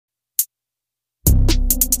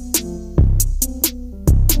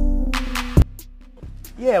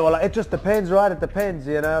Yeah, well, it just depends, right? It depends,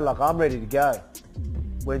 you know. Like, I'm ready to go.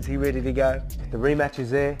 When's he ready to go? If the rematch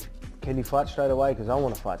is there, can he fight straight away? Because I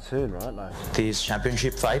want to fight soon, right? Like, this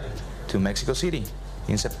championship fight to Mexico City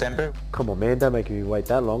in September. Come on, man, don't make me wait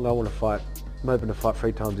that long. I want to fight. I'm hoping to fight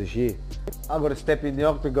 3 times this year. I've got to step in the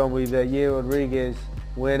octagon with Yair Rodriguez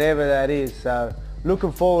whenever that is. So,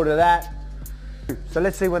 looking forward to that. So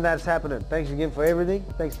let's see when that's happening. Thanks again for everything.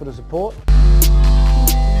 Thanks for the support.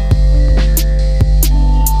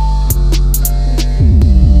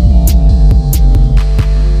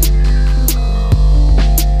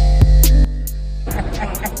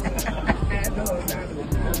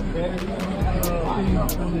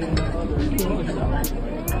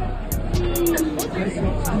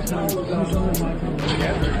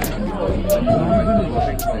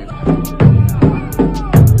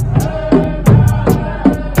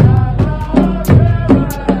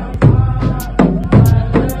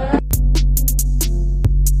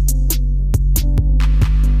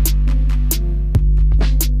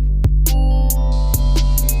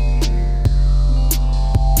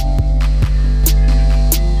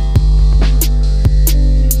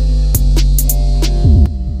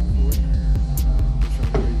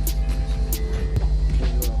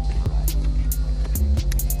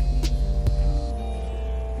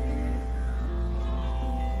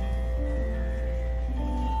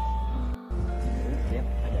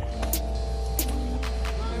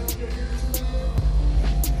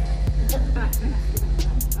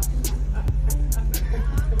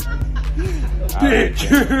 All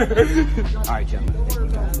right, gentlemen.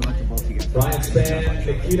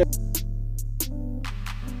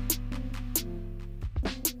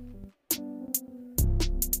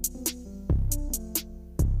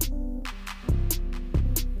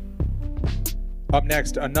 Up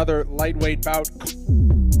next, another lightweight bout.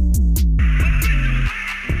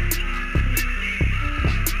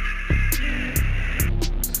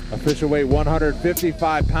 Official weight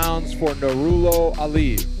 155 pounds for Narulo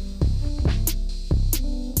Ali.